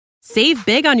Save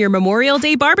big on your Memorial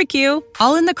Day barbecue,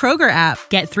 all in the Kroger app.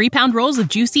 Get 3-pound rolls of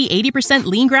juicy 80%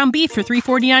 lean ground beef for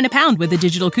 $3.49 a pound with a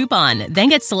digital coupon. Then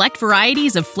get select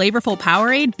varieties of flavorful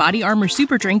Powerade, Body Armor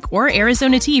Super Drink, or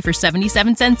Arizona tea for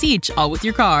 77 cents each, all with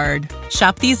your card.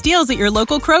 Shop these deals at your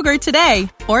local Kroger today,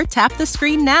 or tap the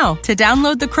screen now to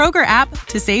download the Kroger app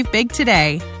to save big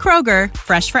today. Kroger,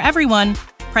 fresh for everyone.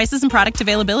 Prices and product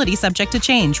availability subject to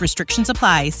change. Restrictions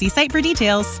apply. See site for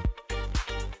details.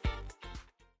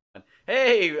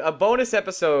 Hey, a bonus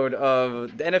episode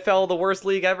of the NFL The Worst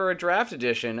League Ever, a draft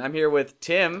edition. I'm here with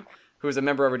Tim, who's a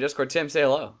member of our Discord. Tim, say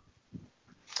hello.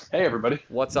 Hey, everybody.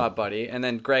 What's up, buddy? And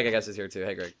then Greg, I guess, is here too.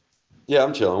 Hey, Greg. Yeah,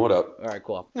 I'm chilling. What up? All right,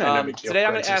 cool. Yeah, no today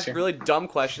I'm going to ask really dumb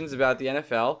questions about the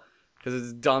NFL because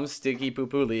it's a dumb, stinky,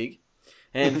 poo-poo league.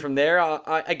 And from there,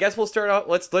 I guess we'll start out.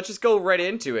 Let's just go right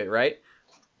into it, right?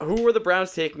 Who were the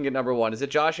Browns taking at number 1? Is it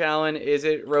Josh Allen? Is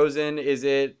it Rosen? Is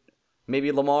it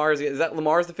maybe Lamar? Is that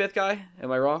Lamar's the 5th guy?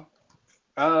 Am I wrong?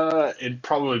 It'd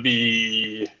probably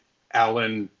be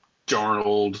Allen,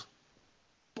 Darnold,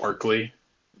 Barkley,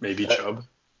 maybe Chubb.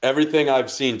 Everything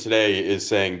I've seen today is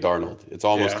saying Darnold. It's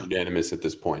almost unanimous at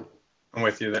this point. I'm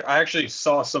with you there. I actually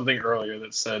saw something earlier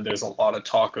that said there's a lot of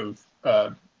talk of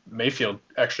Mayfield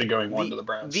actually going one to the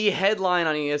Browns. The headline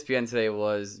on ESPN today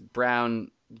was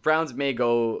Browns may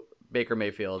go Baker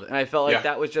Mayfield. And I felt like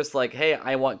that was just like, hey,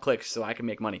 I want clicks so I can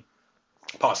make money.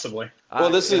 Possibly.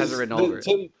 Well,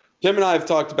 Tim and I have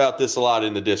talked about this a lot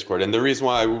in the Discord, and the reason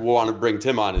why I want to bring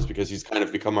Tim on is because he's kind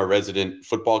of become our resident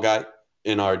football guy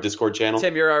in our Discord channel.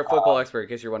 Tim, you're our football expert, in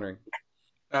case you're wondering.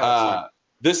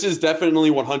 This is definitely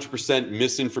 100%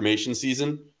 misinformation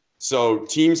season. So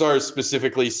teams are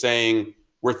specifically saying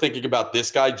we're thinking about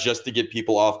this guy just to get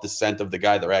people off the scent of the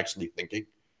guy they're actually thinking.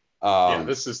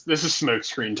 This is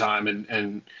smokescreen time,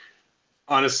 and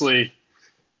honestly,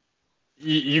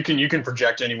 you can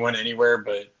project anyone anywhere,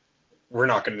 but we're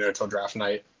not going to know until draft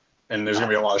night. And there's going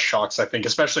to be a lot of shocks, I think,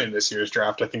 especially in this year's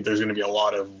draft. I think there's going to be a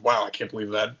lot of, wow, I can't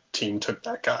believe that team took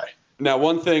that guy. Now,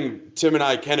 one thing Tim and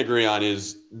I can agree on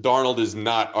is Darnold is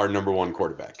not our number 1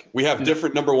 quarterback. We have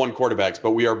different number 1 quarterbacks,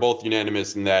 but we are both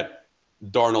unanimous in that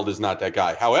Darnold is not that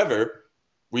guy. However,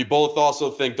 we both also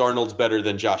think Darnold's better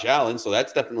than Josh Allen, so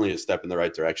that's definitely a step in the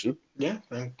right direction. Yeah,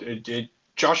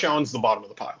 Josh Allen's the bottom of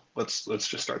the pile. Let's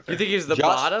just start there. You think he's the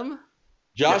bottom?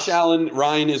 Josh Allen,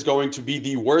 Ryan, is going to be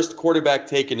the worst quarterback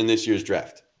taken in this year's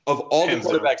draft. Of all the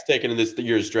quarterbacks taken in this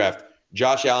year's draft,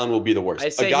 Josh Allen will be the worst.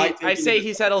 I say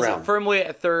he settles firmly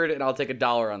at 3rd, and I'll take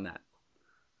 $1 on that.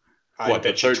 I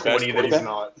bet you 20 that he's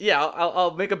not. Yeah,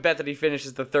 I'll make a bet that he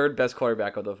finishes the 3rd best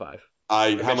quarterback of the 5.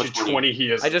 How much? 20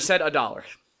 he is. I just said $1.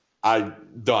 I'm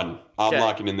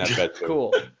locking in that bet too.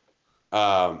 Cool.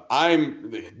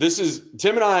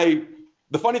 Tim and I.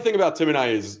 The funny thing about Tim and I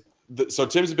is, so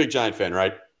Tim's a big Giant fan,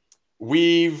 right?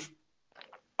 We've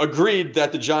agreed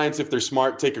that the Giants, if they're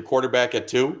smart, take a quarterback at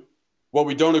 2. What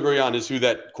we don't agree on is who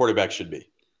that quarterback should be.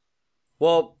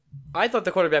 Well, I thought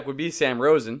the quarterback would be Sam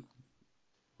Rosen.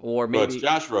 Or maybe it's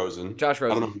Josh Rosen. Josh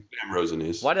Rosen. I don't know who Sam Rosen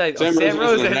is. Why did I? Sam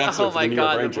Rosen. Oh my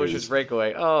God, the Bush's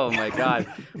breakaway. Oh my God.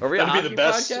 Are we That'd be the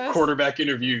best podcast? Quarterback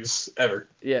interviews ever.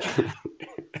 Yeah.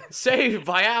 Saved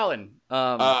by Allen.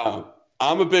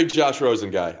 I'm a big Josh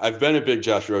Rosen guy. I've been a big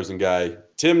Josh Rosen guy.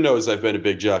 Tim knows I've been a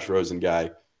big Josh Rosen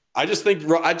guy. I just think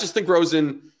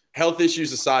Rosen, health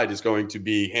issues aside, is going to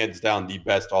be hands down the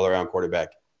best all-around quarterback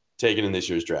taken in this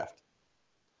year's draft.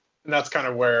 And that's kind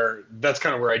of where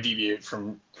I deviate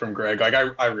from Greg. Like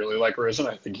I really like Rosen.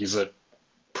 I think he's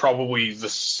probably the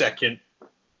 2nd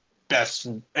best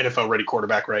NFL ready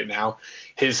quarterback right now.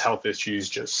 His health issues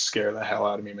just scare the hell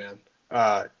out of me, man.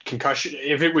 Concussion,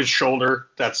 if it was shoulder,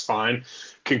 that's fine.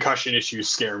 Concussion issues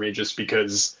scare me just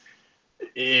because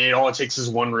all it takes is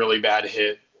one really bad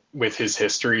hit with his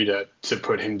history to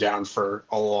put him down for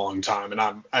a long time.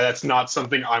 And that's not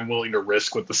something I'm willing to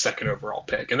risk with the 2nd overall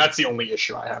pick. And that's the only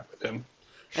issue I have with him.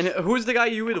 And who's the guy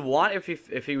you would want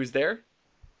if he was there?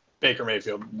 Baker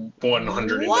Mayfield,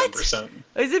 101%. What?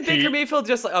 Is it Baker Mayfield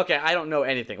just like, okay, I don't know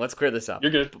anything. Let's clear this up.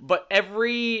 You're good. But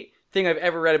everything I've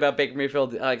ever read about Baker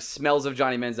Mayfield smells of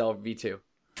Johnny Manziel V2.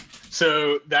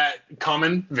 So that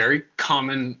very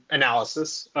common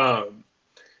analysis,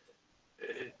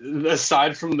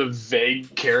 aside from the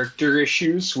vague character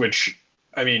issues, which,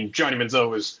 I mean, Johnny Manziel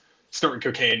was snorting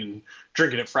cocaine and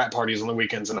drinking at frat parties on the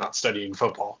weekends and not studying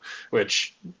football,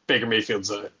 which Baker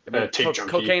Mayfield's a tape junkie.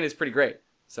 Cocaine is pretty great.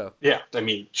 So yeah, I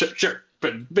mean, sure.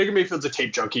 But Baker Mayfield's a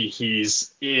tape junkie.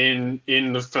 He's in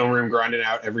the film room grinding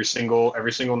out every single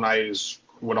night, is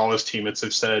what all his teammates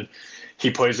have said. He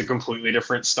plays a completely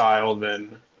different style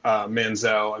than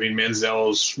Manziel. I mean,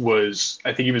 Manziel's was,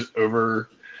 I think he was over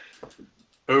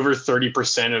over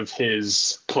 30% of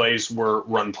his plays were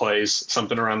run plays,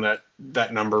 something around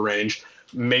that number range.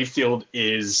 Mayfield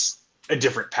is a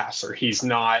different passer. He's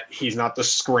not the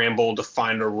scramble to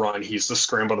find a run. He's the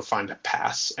scramble to find a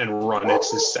pass, and run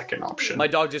is his second option. My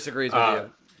dog disagrees with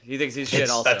you. He thinks he's shit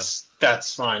also.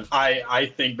 That's fine.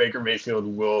 I think Baker Mayfield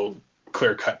will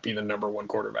clear cut be the number one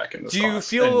quarterback in this class. Do you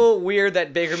feel weird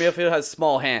that Baker Mayfield has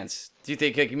small hands? Do you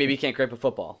think maybe he can't grip a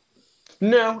football?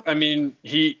 No, I mean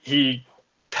he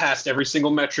passed every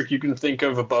single metric you can think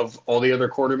of above all the other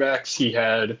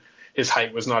quarterbacks. His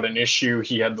height was not an issue.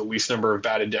 He had the least number of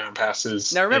batted down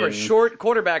passes. Now remember, short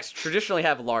quarterbacks traditionally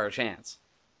have large hands.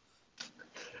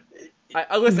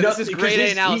 Listen, this is grade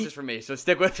A analysis for me, so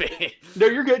stick with me. No,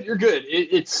 you're good. You're good.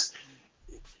 It's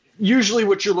usually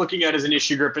what you're looking at is an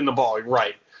issue gripping the ball,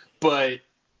 right? But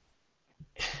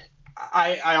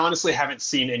I honestly haven't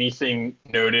seen anything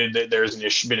noted that there's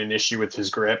been an issue with his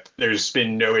grip. There's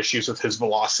been no issues with his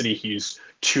velocity. He's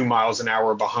 2 miles an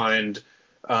hour behind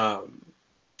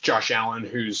Josh Allen,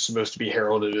 who's supposed to be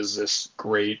heralded as this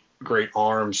great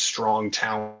arm, strong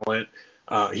talent.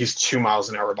 He's 2 miles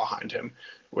an hour behind him,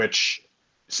 which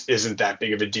isn't that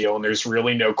big of a deal. And there's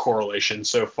really no correlation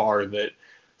so far that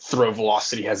throw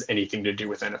velocity has anything to do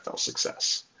with NFL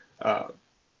success.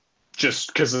 Just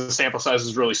because the sample size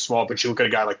is really small, but you look at a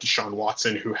guy like Deshaun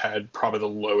Watson, who had probably the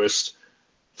lowest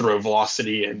throw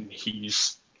velocity, and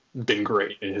he's been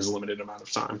great in his limited amount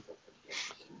of time.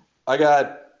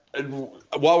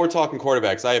 While we're talking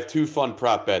quarterbacks, I have 2 fun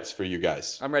prop bets for you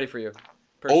guys. I'm ready for you.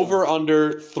 Personally. Over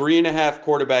under 3.5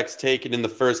 quarterbacks taken in the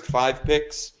first 5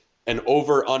 picks, and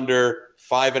over under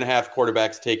 5.5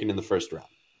 quarterbacks taken in the first round.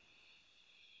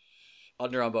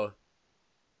 Under on both.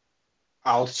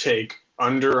 I'll take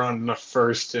under on the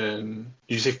first and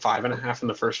did you say 5.5 in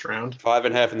the first round?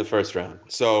 5.5 in the first round.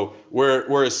 So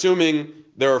we're assuming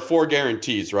there are 4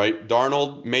 guarantees, right?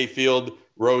 Darnold, Mayfield,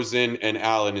 Rosen, and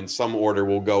Allen in some order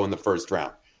will go in the first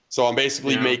round. So I'm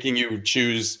basically making you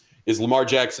choose, is Lamar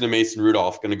Jackson and Mason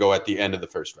Rudolph going to go at the end of the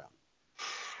first round?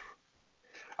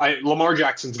 Lamar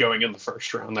Jackson's going in the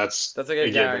first round. That's like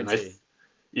a guarantee.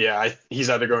 He's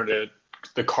either going to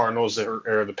the Cardinals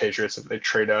or the Patriots if they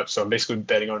trade up. So I'm basically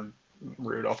betting on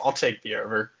Rudolph. I'll take the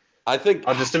over.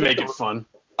 Just to make it fun.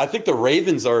 I think the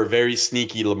Ravens are a very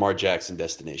sneaky Lamar Jackson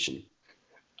destination.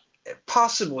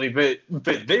 Possibly, but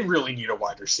they really need a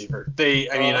wide receiver.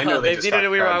 I know they've needed a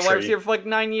wide receiver for like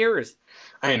 9 years.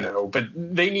 I know, but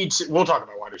they need to. We'll talk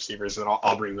about wide receivers, and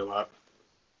I'll bring them up.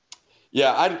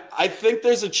 Yeah, I think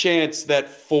there's a chance that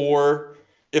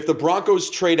if the Broncos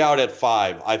trade out at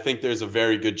 5, I think there's a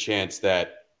very good chance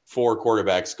that 4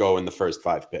 quarterbacks go in the first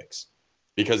 5 picks.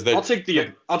 Because I'll take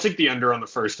the under on the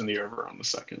first and the over on the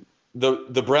second.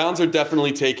 The Browns are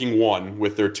definitely taking 1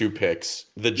 with their 2 picks.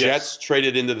 The Jets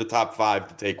traded into the top 5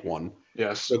 to take 1.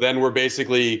 Yes. So then we're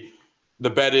basically, the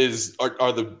bet is,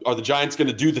 are the Giants going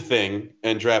to do the thing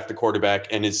and draft a quarterback,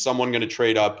 and is someone going to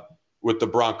trade up with the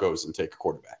Broncos and take a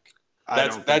quarterback?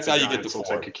 That's how you get the 4.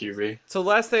 Take a QB. So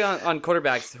last thing on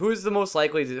quarterbacks, who's the most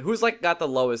likely who's like got the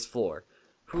lowest floor?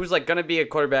 Who's like going to be a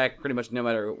quarterback pretty much no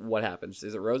matter what happens?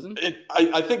 Is it Rosen?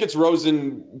 I think it's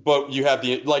Rosen, but you have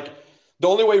the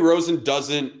only way Rosen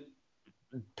doesn't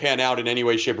pan out in any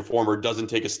way, shape, or form, or doesn't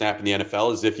take a snap in the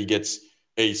NFL is if he gets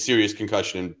a serious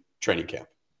concussion in training camp.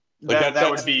 That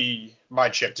would be my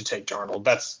chip to take Darnold.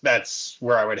 That's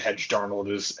where I would hedge Darnold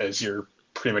as your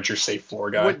pretty much your safe floor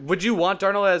guy. Would you want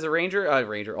Darnold as a Ranger?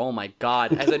 Ranger. Oh my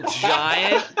God, as a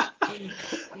Giant.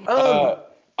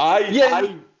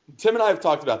 Tim and I have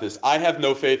talked about this. I have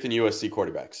no faith in USC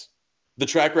quarterbacks. The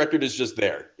track record is just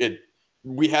there.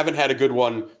 We haven't had a good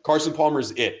one. Carson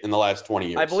Palmer's in the last 20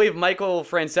 years. I believe Michael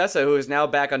Francesa, who is now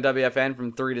back on WFN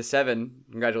from 3 to 7.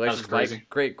 Congratulations, Mike.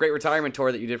 Great retirement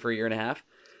tour that you did for a year and a half.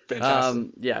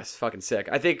 Fantastic. Yes, fucking sick.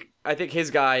 I think his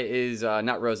guy is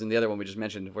not Rosen, the other one we just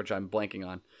mentioned, which I'm blanking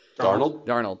on.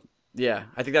 Darnold? Yeah,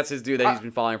 I think that's his dude that he's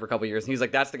been following for a couple years. And he's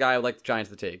like, that's the guy I would like the Giants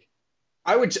to take.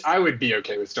 I would be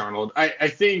okay with Darnold. I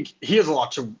think he has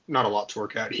not a lot to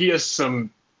work out. He has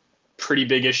some pretty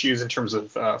big issues in terms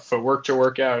of footwork to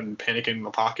work out and panicking in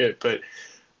the pocket. But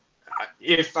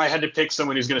if I had to pick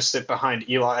someone who's going to sit behind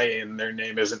Eli and their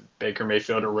name isn't Baker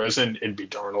Mayfield or Rosen, it'd be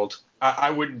Darnold.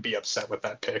 I wouldn't be upset with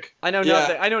that pick. I know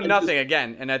nothing. I know nothing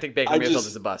again, and I think Baker Mayfield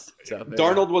is a bust. So,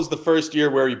 Darnold was the first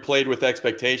year where he played with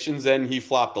expectations, and he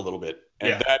flopped a little bit,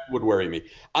 and that would worry me.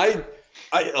 I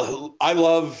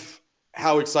love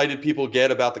how excited people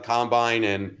get about the combine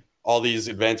and all these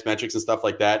advanced metrics and stuff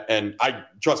like that. And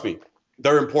trust me,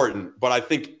 they're important, but I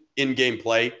think in-game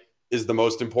play is the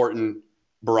most important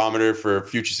barometer for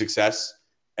future success.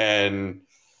 And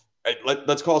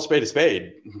let's call a spade a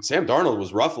spade. Sam Darnold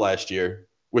was rough last year.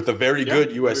 with a very good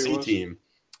USC team.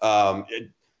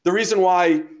 The reason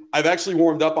why I've actually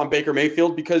warmed up on Baker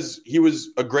Mayfield because he was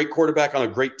a great quarterback on a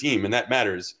great team, and that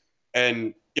matters.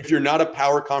 And if you're not a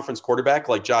power conference quarterback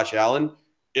like Josh Allen,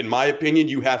 in my opinion,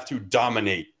 you have to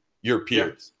dominate your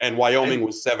peers. Yeah. And Wyoming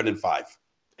was 7-5.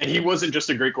 And he wasn't just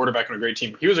a great quarterback on a great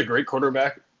team. He was a great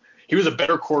quarterback. He was a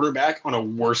better quarterback on a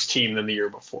worse team than the year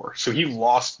before. So he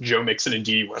lost Joe Mixon and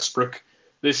Dede Westbrook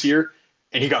this year,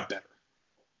 and he got better.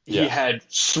 Yeah. He had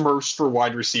smurfs for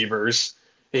wide receivers.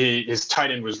 His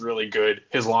tight end was really good.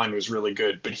 His line was really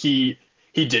good. But he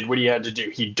did what he had to do.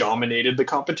 He dominated the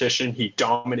competition. He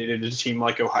dominated a team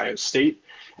like Ohio State.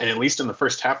 And at least in the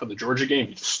first half of the Georgia game,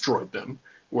 he destroyed them.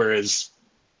 Whereas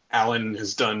Allen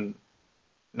has done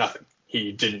nothing.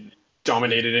 He didn't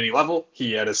dominate at any level.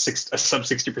 He had a sub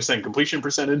 60% completion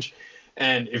percentage.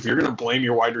 And if you're going to blame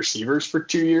your wide receivers for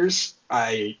 2 years,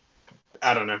 I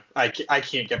don't know. I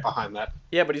can't get behind that.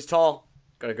 Yeah, but he's tall.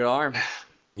 Got a good arm.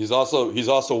 He's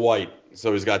also white,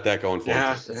 so he's got that going for him.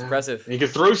 That's impressive. He could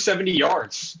throw 70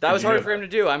 yards. That was hard for him to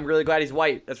do. I'm really glad he's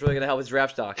white. That's really going to help his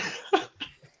draft stock.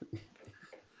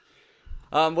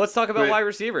 Let's talk about wide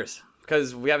receivers,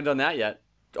 because we haven't done that yet.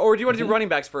 Or do you want to do running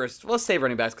backs first? Well, let's save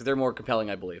running backs because they're more compelling,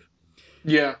 I believe.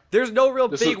 Yeah. There's no real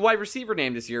big wide receiver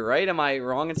name this year, right? Am I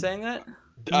wrong in saying that?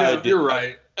 No, you're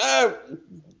right.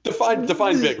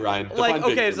 Define big, Ryan.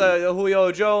 It's the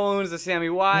Julio Jones, the Sammy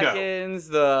Watkins,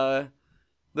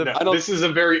 this is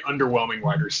a very underwhelming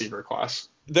wide receiver class.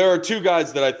 There are two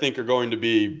guys that I think are going to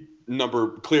be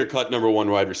clear-cut number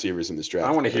one wide receivers in this draft.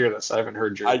 I want to hear this. I haven't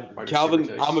heard your Calvin.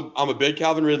 I'm a big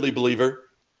Calvin Ridley believer,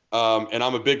 and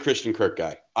I'm a big Christian Kirk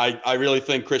guy. I really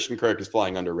think Christian Kirk is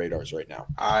flying under radars right now.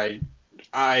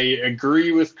 I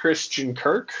agree with Christian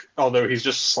Kirk, although he's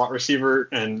just a slot receiver,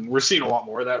 and we're seeing a lot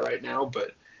more of that right now.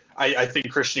 But I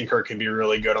think Christian Kirk can be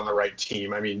really good on the right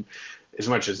team. I mean, as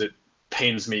much as it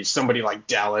pains me, somebody like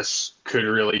Dallas could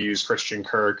really use Christian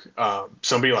Kirk.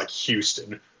 Somebody like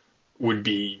Houston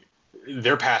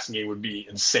their passing game would be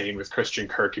insane with Christian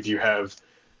Kirk. If you have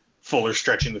Fuller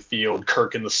stretching the field,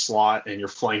 Kirk in the slot, and your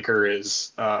flanker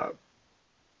is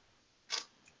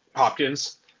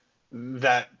Hopkins,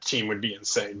 that team would be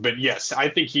insane. But yes, I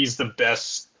think he's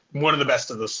one of the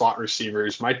best of the slot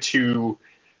receivers. My two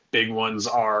big ones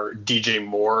are DJ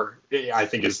Moore, I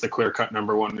think is the clear-cut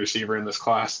number one receiver in this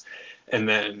class. And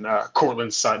then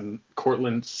Cortland Sutton.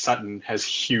 Cortland Sutton has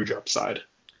huge upside.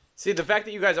 See, the fact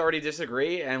that you guys already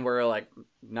disagree and we're like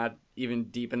not even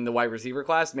deep in the wide receiver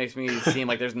class makes me seem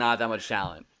like there's not that much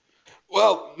talent.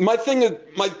 Well,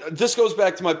 this goes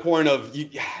back to my point of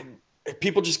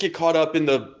people just get caught up in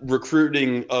the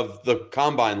recruiting of the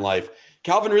combine life.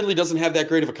 Calvin Ridley doesn't have that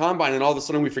great of a combine, and all of a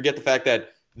sudden we forget the fact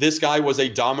that this guy was a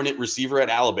dominant receiver at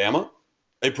Alabama,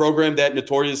 a program that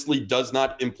notoriously does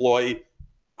not employ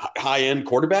high-end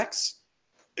quarterbacks.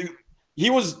 He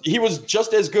was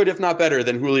just as good, if not better,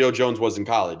 than Julio Jones was in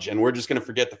college, and we're just going to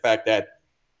forget the fact that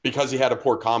because he had a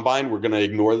poor combine, we're going to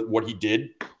ignore what he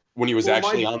did when he was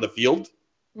actually on the field.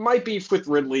 My beef with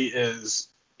Ridley is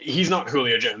he's not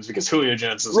Julio Jones, because Julio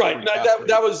Jones is right.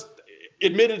 That was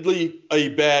admittedly a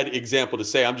bad example to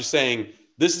say. I'm just saying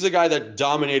this is a guy that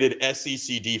dominated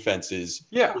SEC defenses.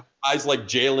 Yeah, with guys like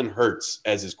Jalen Hurts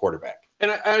as his quarterback.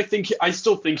 And I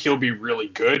still think he'll be really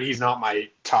good. He's not my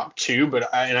top two,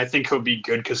 but I think he'll be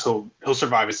good because he'll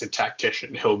survive as a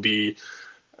tactician. He'll be.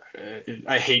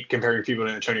 I hate comparing people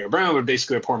to Antonio Brown, but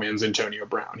basically a poor man's Antonio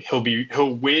Brown.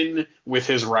 He'll win with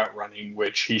his route running,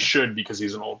 which he should because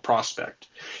he's an old prospect.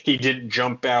 He didn't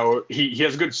jump out. He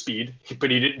has good speed, but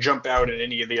he didn't jump out in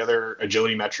any of the other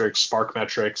agility metrics, spark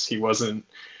metrics. He wasn't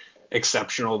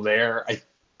exceptional there.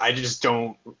 I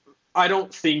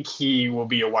don't think he will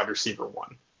be a wide receiver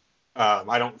one.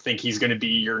 I don't think he's going to be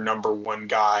your number one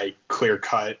guy clear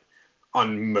cut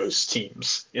on most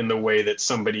teams in the way that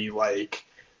somebody like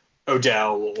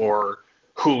Odell or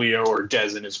Julio or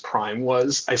Dez in his prime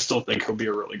was. I still think he'll be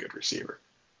a really good receiver.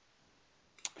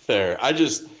 Fair.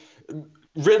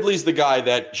 Ridley's the guy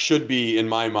that should be, in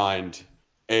my mind,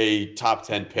 a top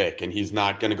 10 pick, and he's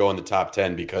not going to go in the top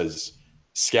 10 because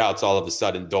scouts all of a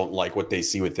sudden don't like what they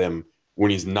see with him when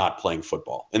he's not playing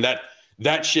football. And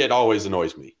that shit always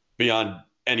annoys me beyond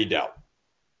any doubt.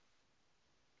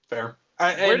 Fair.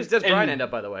 Where does Dez Bryant end up,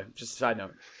 by the way? Just a side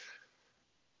note.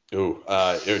 Ooh,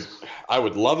 I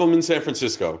would love him in San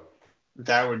Francisco.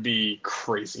 That would be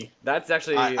crazy. That's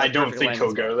actually. I don't think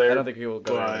he'll go there. I don't think he will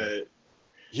go there.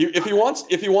 If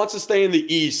he wants to stay in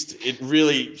the East,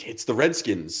 it's the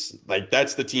Redskins. Like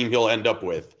that's the team he'll end up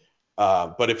with.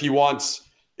 But if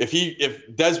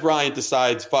Dez Bryant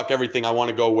decides fuck everything, I want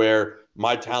to go where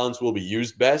my talents will be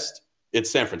used best, it's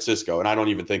San Francisco, and I don't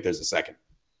even think there's a second.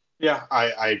 Yeah,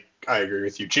 I agree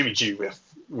with you. Jimmy G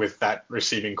with that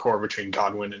receiving core between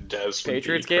Godwin and Dez.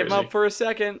 Patriots gave him up for a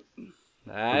second.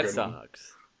 That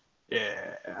sucks.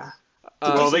 Yeah.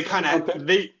 Uh, Well,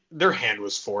 their hand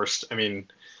was forced. I mean,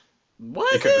 Was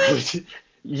they could it? really.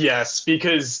 Yes,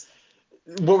 because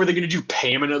what were they going to do?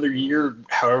 Pay him another year?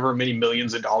 However many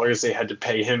millions of dollars they had to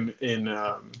pay him in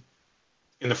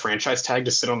the franchise tag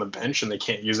to sit on the bench, and they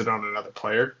can't use it on another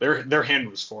player. Their hand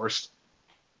was forced.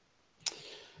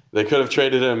 They could have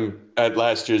traded him at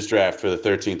last year's draft for the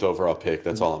 13th overall pick.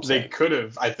 That's all I'm saying. They could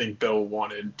have. I think Bill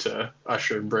wanted to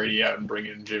usher Brady out and bring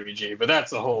in Jimmy G, but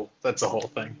that's a whole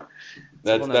thing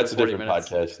That's a different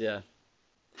podcast. Yeah,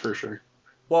 for sure.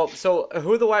 Well, so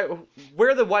where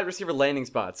are the wide receiver landing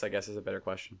spots? I guess is a better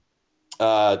question.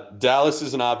 Dallas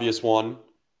is an obvious one.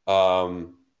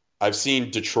 I've seen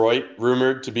Detroit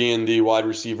rumored to be in the wide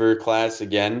receiver class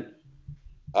again.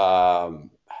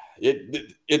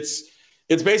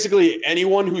 It's basically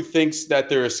anyone who thinks that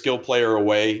they're a skill player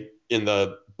away in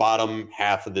the bottom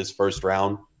half of this first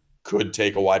round could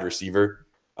take a wide receiver.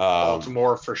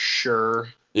 Baltimore for sure.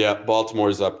 Yeah,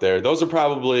 Baltimore's up there. Those are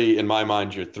probably, in my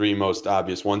mind, your three most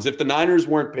obvious ones. If the Niners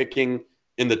weren't picking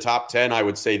in the top 10, I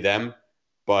would say them.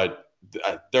 But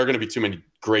there are going to be too many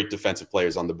great defensive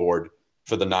players on the board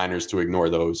for the Niners to ignore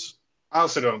those. I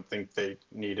also don't think they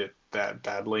need it that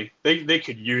badly. They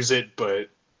could use it, but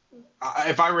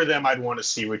if I were them, I'd want to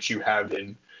see what you have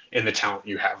in the talent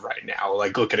you have right now.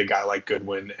 Like, look at a guy like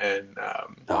Goodwin and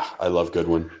I love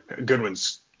Goodwin.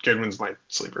 Goodwin's my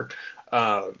sleeper.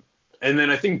 And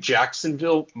then I think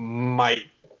Jacksonville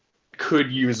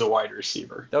could use a wide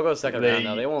receiver. They'll go second round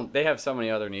now. They won't. They have so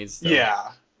many other needs. Still.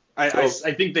 Yeah, I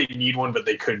think they need one, but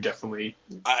they could definitely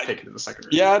take it in the second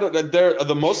round. Yeah,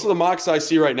 the most of the mocks I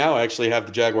see right now actually have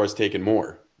the Jaguars taking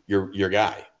more. Your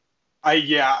guy.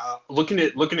 Looking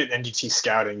at NDT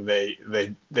scouting,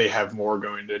 they have more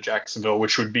going to Jacksonville,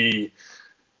 which would be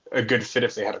a good fit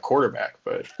if they had a quarterback,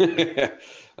 but they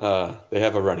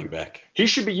have a running back. He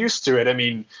should be used to it. I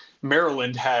mean,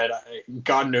 Maryland had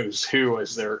God knows who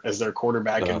as their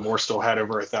quarterback, and Moore still had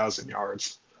over 1,000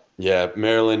 yards. Yeah,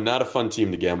 Maryland, not a fun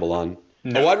team to gamble on.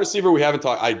 No. A wide receiver we haven't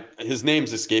talked. His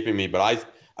name's escaping me, but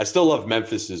I still love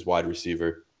Memphis's wide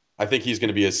receiver. I think he's going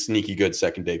to be a sneaky good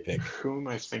second day pick. Who am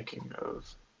I thinking of?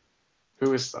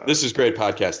 Who is that? This is great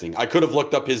podcasting. I could have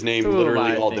looked up his name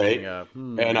literally all day,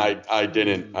 and I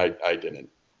didn't. I didn't.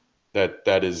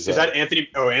 That is. Is that Anthony?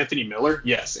 Oh, Anthony Miller.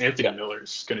 Yes, Anthony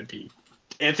Miller's going to be.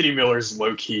 Anthony Miller's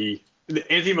low key.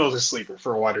 Anthony Miller's a sleeper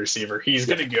for a wide receiver. He's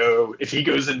going to go if he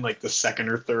goes in like the second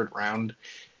or third round.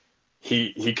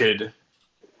 He could,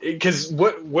 because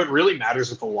what really matters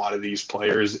with a lot of these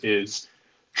players is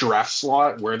draft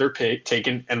slot, where they're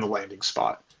taken, and the landing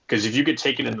spot. Because if you get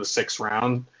taken in the 6th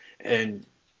round and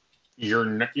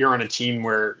you're on a team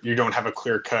where you don't have a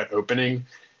clear-cut opening,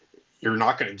 you're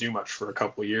not going to do much for a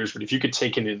couple of years. But if you get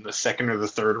taken in the 2nd or the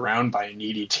 3rd round by a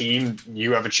needy team,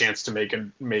 you have a chance to make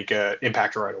a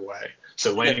impact right away.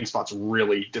 So landing spots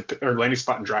landing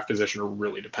spot and draft position are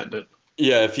really dependent.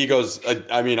 Yeah, if he goes,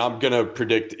 I'm going to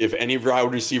predict if any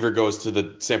wide receiver goes to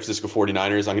the San Francisco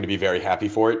 49ers, I'm going to be very happy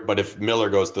for it. But if Miller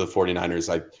goes to the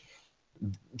 49ers,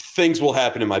 things will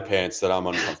happen in my pants that I'm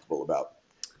uncomfortable about.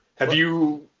 Have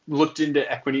you looked into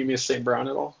Equanimeous St. Brown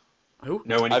at all? Who?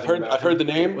 No, I've heard the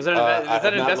name. Was it is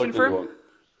that an investment firm?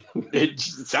 It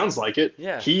sounds like it.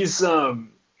 Yeah. He's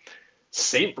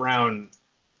St. Brown.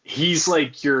 He's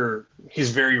like he's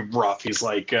very rough. He's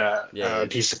like a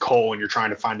piece of coal, and you're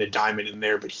trying to find a diamond in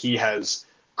there. But he has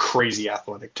crazy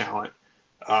athletic talent.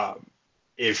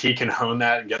 If he can hone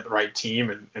that and get the right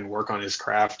team and work on his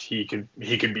craft, he could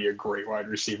be a great wide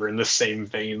receiver in the same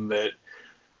vein that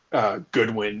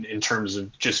Goodwin, in terms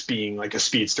of just being like a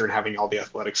speedster and having all the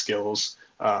athletic skills.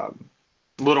 A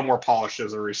little more polished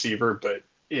as a receiver, but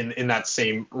in that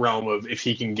same realm of if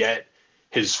he can get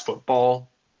his football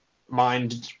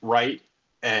mind right,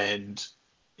 and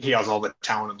he has all the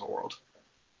talent in the world.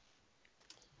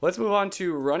 Let's move on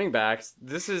to running backs.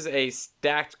 This is a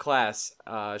stacked class.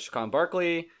 Saquon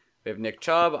Barkley, we have Nick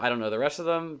Chubb. I don't know the rest of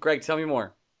them. Greg, tell me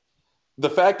more. The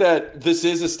fact that this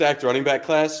is a stacked running back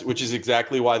class, which is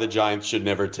exactly why the Giants should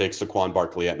never take Saquon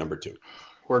Barkley at number 2.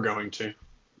 We're going to.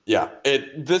 Yeah.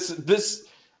 The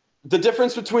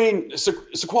difference between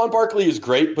Saquon Barkley is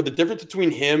great, but the difference between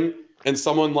him and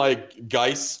someone like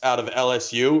Geis out of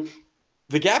LSU,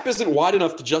 the gap isn't wide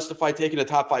enough to justify taking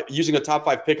using a top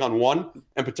 5 pick on one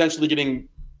and potentially getting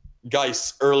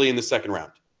Geis early in the 2nd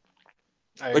round.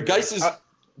 But Geis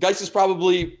is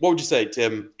probably, what would you say,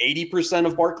 Tim, 80%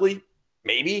 of Barkley?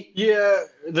 Maybe? Yeah,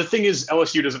 the thing is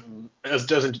LSU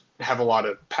doesn't have a lot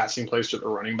of passing plays to the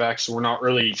running back, so we're not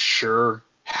really sure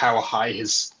how high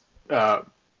his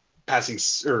passing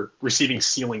or receiving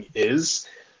ceiling is.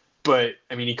 But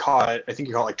I mean, I think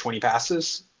he caught like 20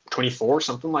 passes, 24,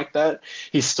 something like that.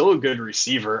 He's still a good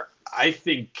receiver. I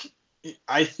think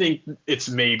it's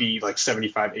maybe like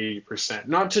 75, 80%.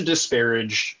 Not to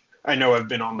disparage. I know I've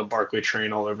been on the Barkley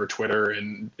train all over Twitter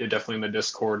and definitely in the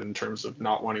Discord in terms of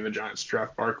not wanting the Giants to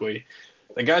draft Barkley.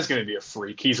 The guy's going to be a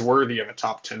freak. He's worthy of a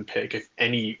top 10 pick. If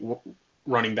any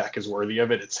running back is worthy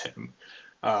of it, it's him.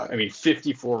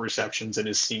 54 receptions in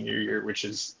his senior year, which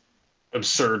is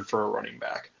absurd for a running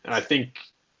back. And I think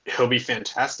he'll be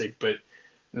fantastic, but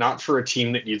not for a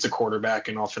team that needs a quarterback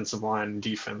and offensive line and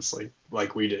defense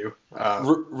like we do.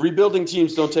 Rebuilding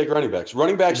teams don't take running backs.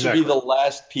 Running backs Exactly. should be the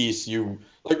last piece you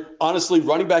like. Honestly,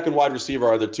 running back and wide receiver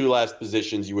are the two last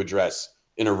positions you address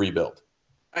in a rebuild.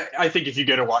 I think if you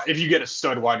get a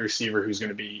stud wide receiver who's going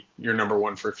to be your number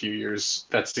one for a few years,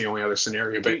 that's the only other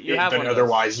scenario. But, You have one of those.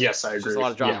 otherwise, yes, I It's agree. just a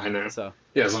lot of drama. Yeah, I know. So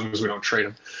Yeah, as long as we don't trade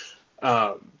him.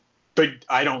 But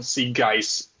I don't see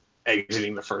Geis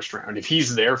exiting the first round. If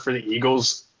he's there for the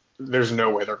Eagles, there's no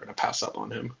way they're going to pass up on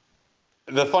him.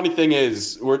 The funny thing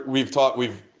is,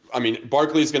 Barkley's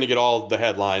going to get all the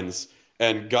headlines,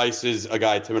 and Geis is a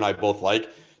guy Tim and I both like.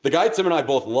 The guy Tim and I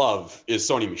both love is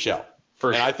Sony Michel.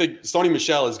 And I think Sony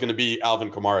Michel is going to be Alvin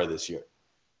Kamara this year.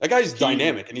 That guy's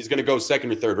dynamic, and he's going to go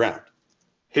second or third round.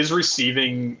 His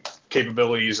receiving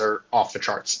capabilities are off the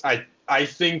charts. I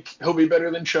think he'll be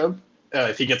better than Chubb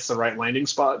if he gets the right landing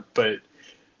spot, but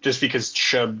just because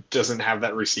Chubb doesn't have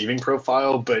that receiving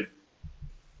profile, but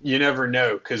you never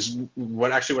know, because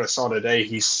what I saw today,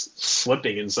 he's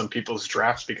slipping in some people's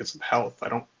drafts because of health. I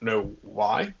don't know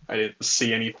why. I didn't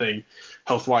see anything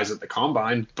health-wise at the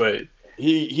combine, but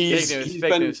He's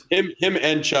Fake news. Him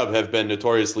and Chubb have been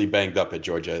notoriously banged up at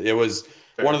Georgia. It was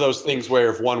one of those things where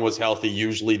if one was healthy,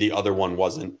 usually the other one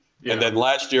wasn't. Yeah. And then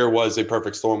last year was a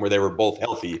perfect storm where they were both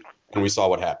healthy, and we saw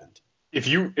what happened. If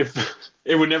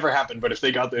it would never happen, but if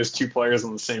they got those two players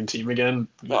on the same team again,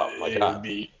 oh my God.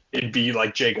 It'd be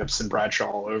like Jacobs and Bradshaw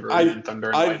all over and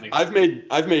Thunder and Lightning.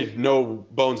 I've made no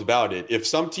bones about it. If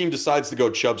some team decides to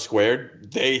go Chubb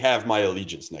squared, they have my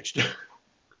allegiance next year.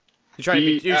 You trying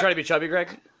to be chubby,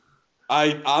 Greg?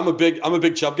 I'm a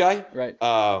big Chubb guy, right?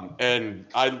 And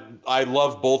I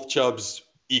love both Chubbs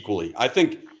equally. I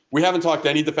think we haven't talked to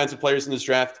any defensive players in this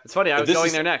draft. It's funny. I was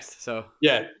going there next. So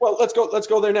yeah, well, let's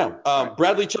go there now.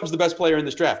 Bradley Chubb's the best player in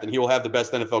this draft, and he will have the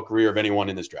best NFL career of anyone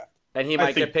in this draft. And he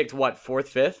might get picked fourth,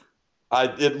 fifth?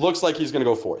 It looks like he's going to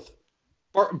go fourth.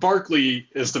 Barkley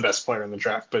is the best player in the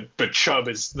draft, but Chubb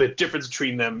is the difference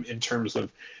between them in terms of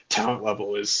talent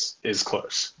level is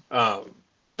close.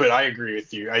 But I agree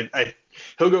with you.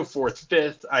 He'll go fourth,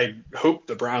 fifth. I hope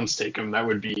the Browns take him. That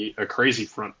would be a crazy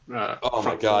front. Oh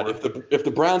my God! If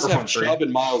the Browns have Chubb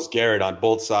and Myles Garrett on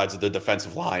both sides of the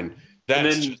defensive line,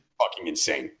 that's just fucking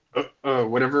insane.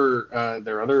 Whatever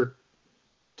their other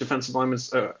defensive lineman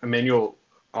is, Emmanuel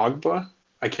Ogbah.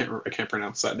 I can't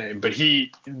pronounce that name, but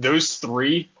those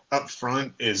three up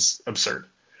front is absurd.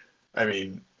 I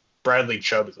mean, Bradley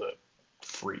Chubb is a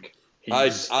freak.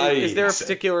 Is there a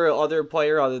particular other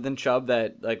player other than Chubb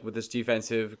that, like, with this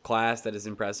defensive class that is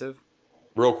impressive?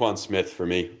 Roquan Smith for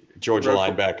me, Georgia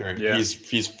linebacker. Yeah.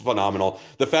 He's phenomenal.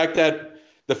 The fact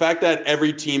that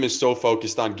every team is so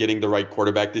focused on getting the right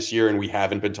quarterback this year, and we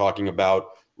haven't been talking about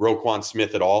Roquan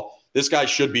Smith at all. This guy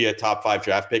should be a top 5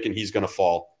 draft pick, and he's going to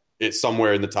fall. It's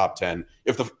somewhere in the top 10.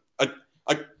 I'm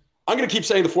going to keep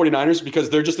saying the 49ers because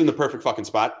they're just in the perfect fucking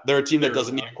spot. They're a team that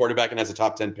doesn't need a quarterback and has a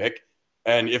top 10 pick.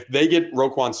 And if they get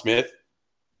Roquan Smith,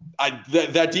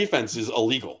 that defense is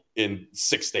illegal in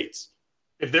 6 states.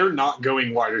 If they're not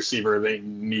going wide receiver, they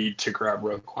need to grab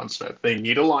Roquan Smith. They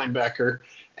need a linebacker,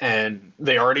 and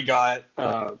they already got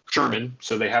Sherman,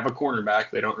 so they have a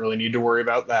cornerback. They don't really need to worry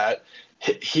about that.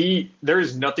 There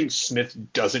is nothing Smith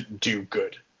doesn't do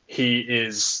good. He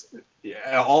is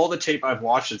all the tape I've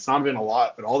watched. It's not been a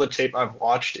lot, but all the tape I've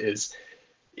watched is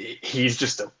he's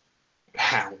just a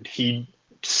hound. He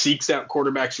seeks out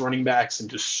quarterbacks, running backs, and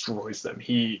destroys them.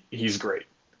 He's great.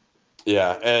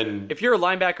 Yeah, and if you're a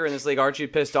linebacker in this league, aren't you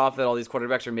pissed off that all these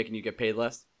quarterbacks are making you get paid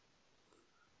less?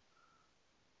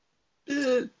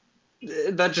 That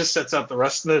just sets out the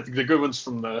rest of the good ones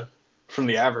from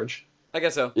the average. I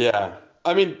guess so. Yeah,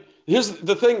 I mean. Here's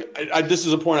the thing. This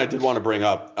is a point I did want to bring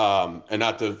up, and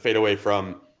not to fade away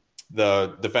from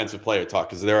the defensive player talk,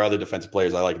 because there are other defensive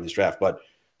players I like in this draft. But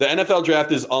the NFL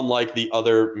draft is unlike the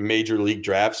other major league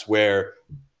drafts where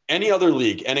any other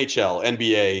league, NHL,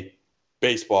 NBA,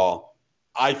 baseball,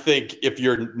 I think if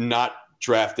you're not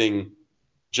drafting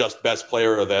just best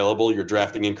player available, you're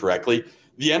drafting incorrectly.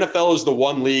 The NFL is the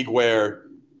one league where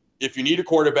if you need a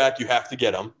quarterback, you have to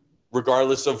get him,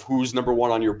 regardless of who's number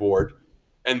one on your board.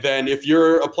 And then if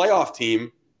you're a playoff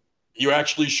team, you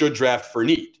actually should draft for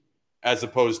need, as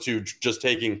opposed to just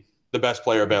taking the best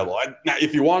player available. Now,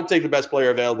 if you want to take the best player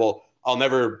available, I'll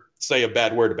never say a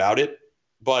bad word about it.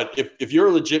 But if you're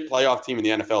a legit playoff team in the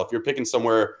NFL, if you're picking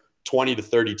somewhere 20 to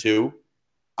 32,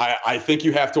 I think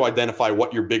you have to identify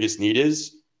what your biggest need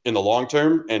is in the long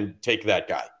term and take that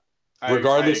guy,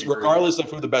 regardless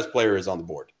of who the best player is on the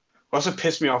board. What also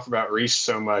pissed me off about Reese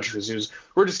so much was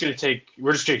we're just going to take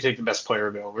the best player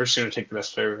available. We're just going to take the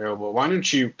best player available. Why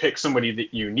don't you pick somebody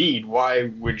that you need?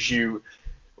 Why would you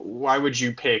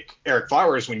pick Eric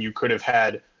Flowers when you could have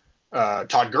had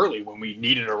Todd Gurley when we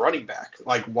needed a running back?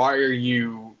 Like, why are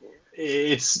you?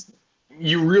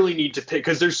 You really need to pick,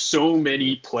 because there's so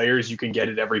many players you can get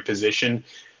at every position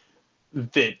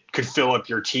that could fill up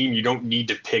your team. You don't need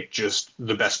to pick just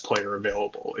the best player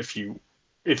available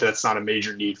if that's not a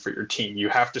major need for your team. You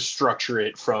have to structure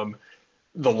it from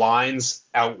the lines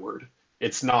outward.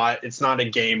 It's not a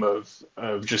game of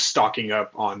just stocking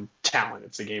up on talent.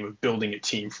 It's a game of building a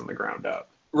team from the ground up.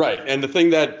 Right. And the thing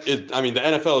the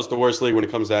NFL is the worst league when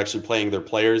it comes to actually playing their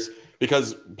players,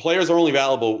 because players are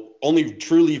only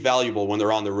truly valuable when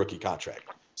they're on their rookie contract.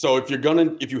 So if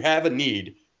you have a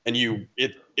need and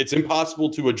it's impossible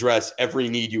to address every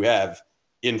need you have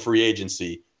in free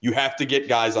agency, you have to get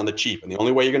guys on the cheap. And the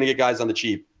only way you're going to get guys on the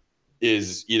cheap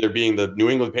is either being the New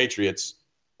England Patriots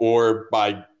or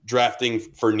by drafting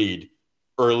for need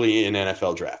early in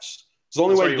NFL drafts. It's the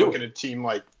only way to do it. Look at a team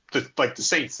like the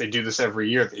Saints. They do this every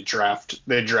year. They draft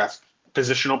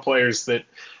positional players that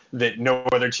no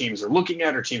other teams are looking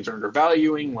at or teams are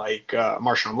undervaluing. Like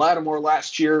Marshawn Lattimore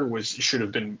last year should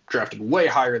have been drafted way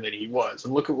higher than he was.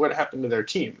 And look at what happened to their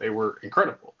team. They were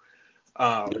incredible.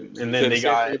 And then they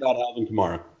got about Alvin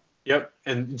Kamara. Yep,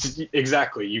 and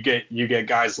exactly. You get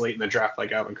guys late in the draft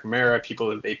like Alvin Kamara, people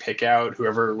that they pick out,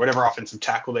 whatever offensive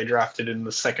tackle they drafted in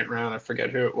the second round. I forget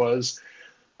who it was.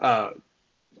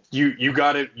 You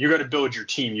got to build your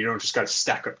team. You don't just got to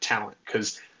stack up talent,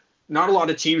 because not a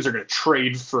lot of teams are going to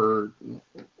trade for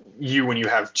you when you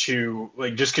have two.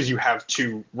 Like, just because you have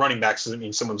two running backs doesn't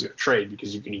mean someone's going to trade,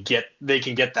 because they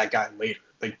can get that guy later.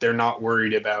 Like, they're not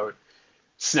worried about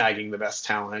snagging the best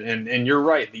talent. And you're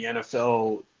right. The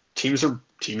NFL teams are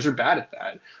bad at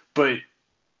that, but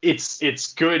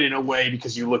it's good in a way,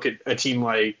 because you look at a team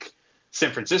like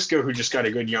San Francisco, who just got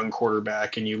a good young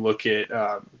quarterback, and you look at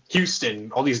Houston,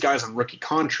 all these guys on rookie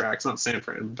contracts, not San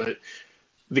Fran, but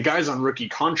the guys on rookie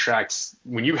contracts.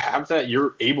 When you have that,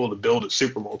 you're able to build a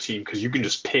Super Bowl team, because you can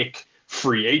just pick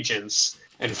free agents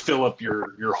and fill up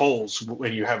your holes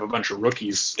when you have a bunch of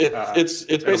rookies. It's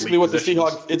basically what the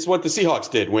Seahawks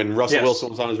did when Russell Wilson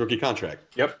was on his rookie contract.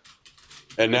 Yep.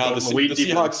 And now the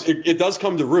Seahawks, it does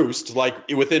come to roost. Like,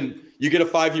 you get a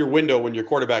 5-year window when your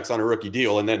quarterback's on a rookie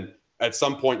deal, and then at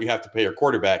some point you have to pay your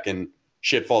quarterback, and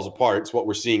shit falls apart. It's what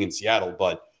we're seeing in Seattle,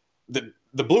 but the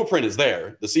blueprint is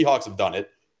there. The Seahawks have done it,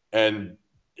 and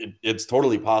it's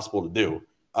totally possible to do.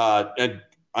 And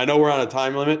I know we're on a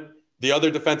time limit. The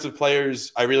other defensive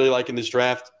players I really like in this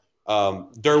draft,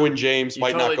 Derwin James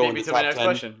might not go in the top 10. My next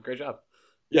question. Great job.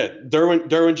 Yeah,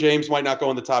 Derwin James might not go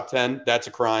in the top 10. That's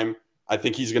a crime. I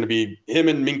think he's going to be – him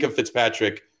and Minkah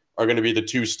Fitzpatrick are going to be the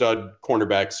two stud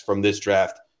cornerbacks from this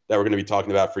draft that we're going to be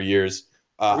talking about for years.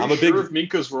 Are we sure of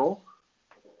Minkah's role?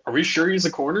 Are we sure he's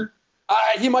a corner?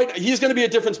 He's going to be a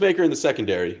difference maker in the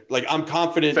secondary. Like, I'm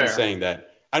confident in saying that.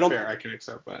 I can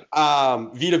accept that.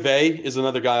 Vita Vea is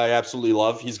another guy I absolutely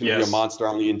love. He's going to be a monster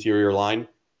on the interior line.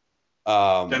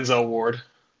 Denzel Ward.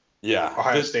 Yeah.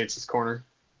 Ohio State's his corner.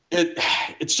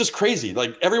 It's just crazy.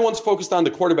 Like, everyone's focused on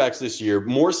the quarterbacks this year,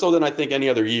 more so than I think any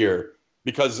other year,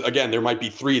 because, again, there might be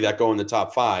 3 that go in the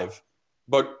top 5.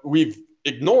 But we've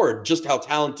ignored just how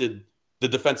talented the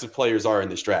defensive players are in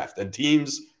this draft. And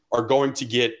teams are going to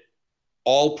get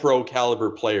all-pro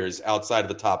caliber players outside of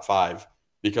the top 5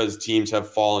 because teams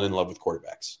have fallen in love with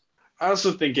quarterbacks. I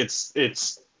also think it's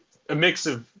a mix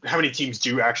of how many teams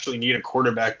do actually need a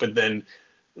quarterback, but then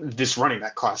this running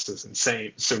back class is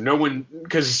insane. So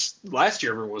because last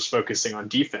year everyone was focusing on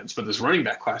defense, but this running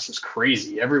back class is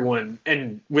crazy. Everyone,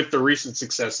 and with the recent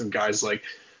success of guys like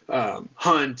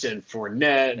Hunt and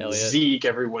Fournette and Zeke,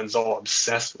 everyone's all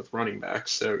obsessed with running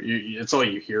backs. So it's all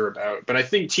you hear about. But I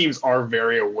think teams are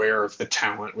very aware of the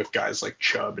talent with guys like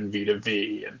Chubb and Vita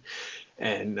Vea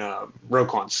and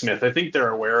Roquan Smith. I think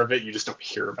they're aware of it. You just don't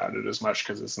hear about it as much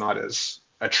because it's not as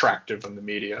attractive in the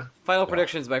media. Final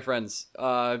predictions, my friends.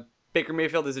 Baker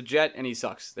Mayfield is a Jet, and he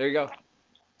sucks. There you go.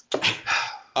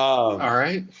 All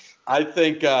right. I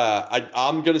think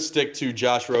I'm going to stick to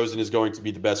Josh Rosen is going to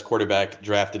be the best quarterback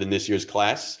drafted in this year's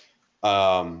class.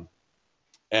 And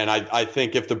I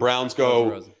think if the Browns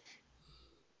go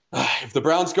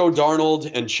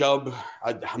Darnold and Chubb,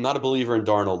 I'm not a believer in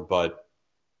Darnold, but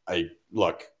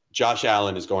Josh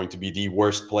Allen is going to be the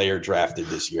worst player drafted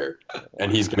this year,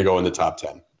 and he's going to go in the top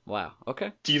 10. Wow.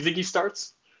 Okay. Do you think he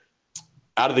starts?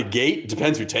 Out of the gate,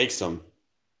 depends who takes him.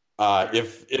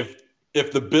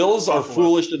 If the Bills are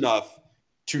foolish enough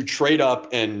to trade up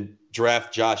and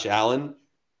draft Josh Allen,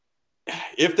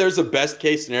 if there's a best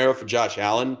case scenario for Josh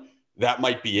Allen, that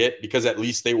might be it, because at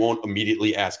least they won't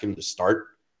immediately ask him to start.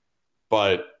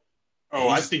 But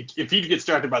I think if he gets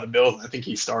drafted by the Bills, I think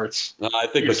he starts. I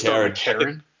think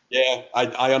McCarron. Yeah,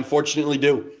 I unfortunately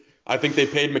do. I think they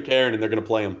paid McCarron and they're going to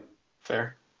play him.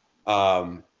 Fair.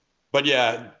 But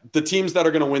yeah, the teams that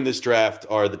are going to win this draft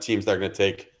are the teams that are going to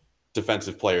take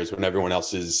defensive players when everyone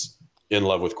else is in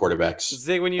love with quarterbacks.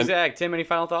 Zig when you zag. Tim, any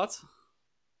final thoughts?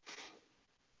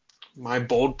 My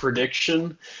bold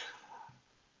prediction: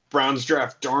 Browns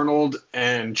draft Darnold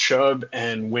and Chubb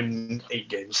and win 8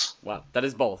 games. Wow, that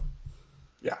is bold.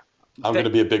 Yeah. I'm going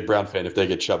to be a big Brown fan if they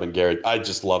get Chubb and Garrett. I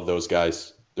just love those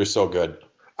guys. They're so good.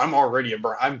 I'm already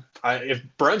if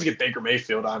Browns get Baker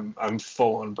Mayfield, I'm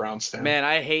full on Browns fan. Man,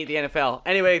 I hate the NFL.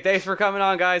 Anyway, thanks for coming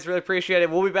on, guys. Really appreciate it.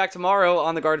 We'll be back tomorrow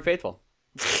on the Garden Faithful.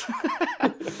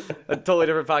 A totally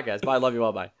different podcast. Bye. Love you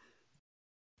all. Bye.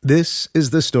 This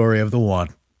is the story of the one.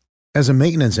 As a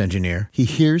maintenance engineer, he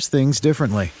hears things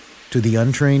differently. To the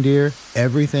untrained ear,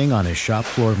 everything on his shop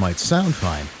floor might sound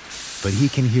fine, but he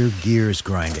can hear gears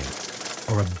grinding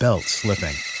or a belt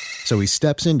slipping. So he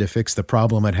steps in to fix the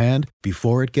problem at hand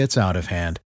before it gets out of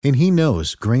hand. And he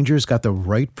knows Grainger's got the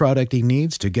right product he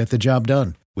needs to get the job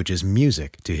done, which is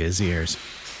music to his ears.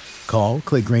 Call,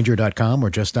 click Grainger.com, or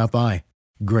just stop by.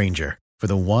 Grainger, for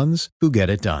the ones who get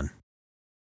it done.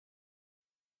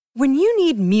 When you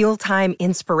need mealtime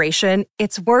inspiration,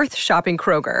 it's worth shopping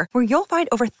Kroger, where you'll find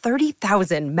over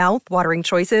 30,000 mouth-watering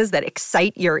choices that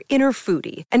excite your inner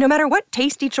foodie. And no matter what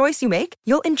tasty choice you make,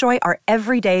 you'll enjoy our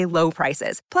everyday low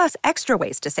prices, plus extra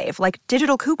ways to save, like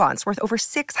digital coupons worth over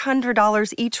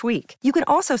 $600 each week. You can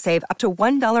also save up to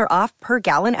 $1 off per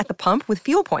gallon at the pump with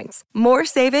fuel points. More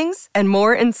savings and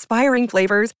more inspiring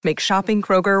flavors make shopping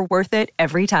Kroger worth it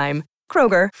every time.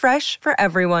 Kroger, fresh for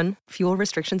everyone. Fuel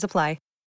restrictions apply.